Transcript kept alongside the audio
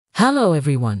Hello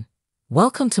everyone.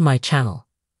 Welcome to my channel.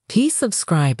 Please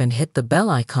subscribe and hit the bell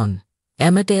icon.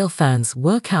 Emmerdale fans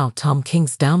work out Tom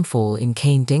King's downfall in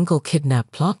Kane Dingle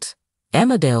kidnap plot.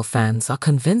 Emmerdale fans are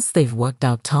convinced they've worked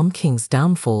out Tom King's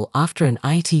downfall after an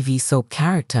ITV soap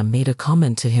character made a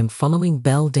comment to him following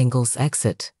Belle Dingle's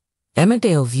exit.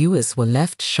 Emmerdale viewers were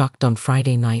left shocked on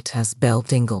Friday night as Belle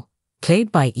Dingle,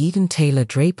 played by Eden Taylor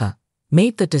Draper,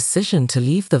 made the decision to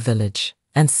leave the village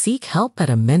and seek help at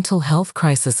a mental health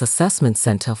crisis assessment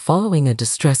center following a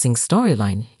distressing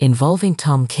storyline involving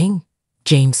Tom King,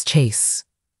 James Chase.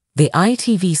 The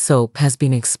ITV soap has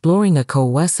been exploring a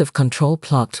coercive control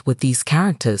plot with these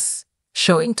characters,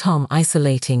 showing Tom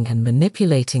isolating and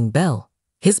manipulating Belle.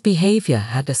 His behavior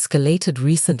had escalated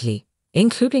recently,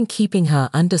 including keeping her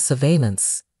under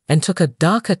surveillance, and took a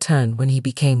darker turn when he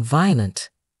became violent.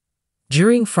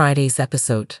 During Friday's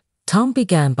episode, Tom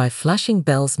began by flushing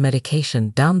Belle's medication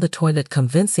down the toilet,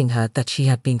 convincing her that she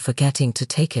had been forgetting to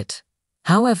take it.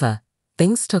 However,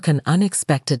 things took an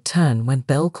unexpected turn when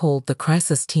Belle called the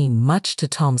crisis team, much to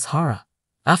Tom's horror.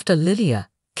 After Lydia,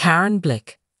 Karen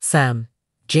Blick, Sam,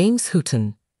 James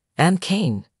Hooton, and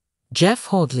Kane, Jeff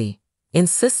Hordley,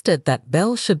 insisted that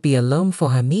Belle should be alone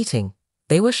for her meeting,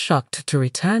 they were shocked to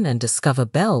return and discover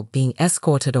Belle being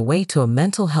escorted away to a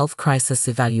mental health crisis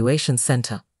evaluation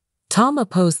center. Tom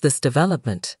opposed this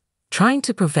development, trying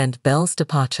to prevent Belle's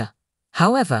departure.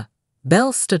 However,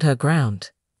 Belle stood her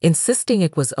ground, insisting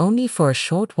it was only for a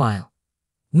short while.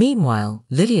 Meanwhile,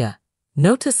 Lydia,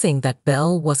 noticing that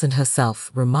Belle wasn't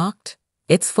herself, remarked,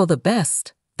 "It's for the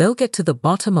best, they'll get to the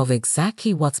bottom of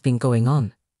exactly what's been going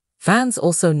on." Fans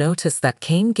also noticed that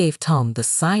Kane gave Tom the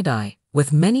side eye,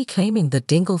 with many claiming the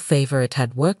Dingle favorite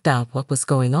had worked out what was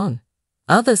going on.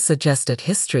 Others suggested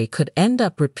history could end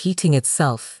up repeating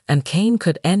itself and Kane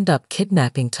could end up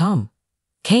kidnapping Tom.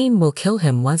 "Kane will kill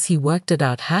him once he worked it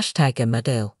out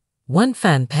 #Emmerdale," one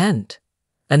fan penned.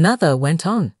 Another went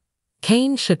on,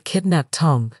 "Kane should kidnap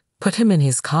Tom, put him in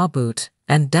his car boot,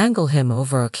 and dangle him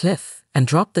over a cliff and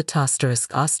drop the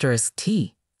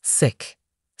 **T. Sick."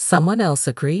 Someone else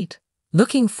agreed,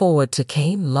 looking forward to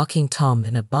Kane locking Tom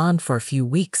in a barn for a few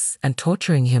weeks and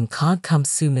torturing him can't come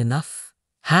soon enough.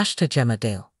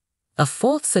 #Emmerdale. A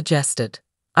fourth suggested,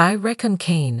 "I reckon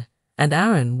Kane and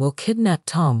Aaron will kidnap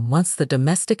Tom once the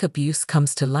domestic abuse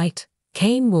comes to light.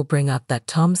 Kane will bring up that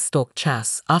Tom stalked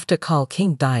Chas after Carl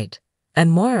King died,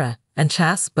 and Moira and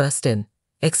Chas burst in,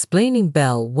 explaining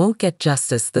Belle won't get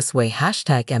justice this way.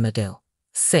 #Emmerdale.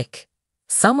 Sick."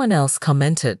 Someone else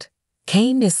commented,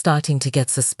 "Kane is starting to get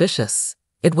suspicious.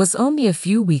 It was only a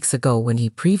few weeks ago when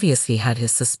he previously had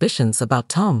his suspicions about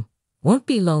Tom. Won't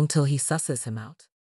be long till he susses him out."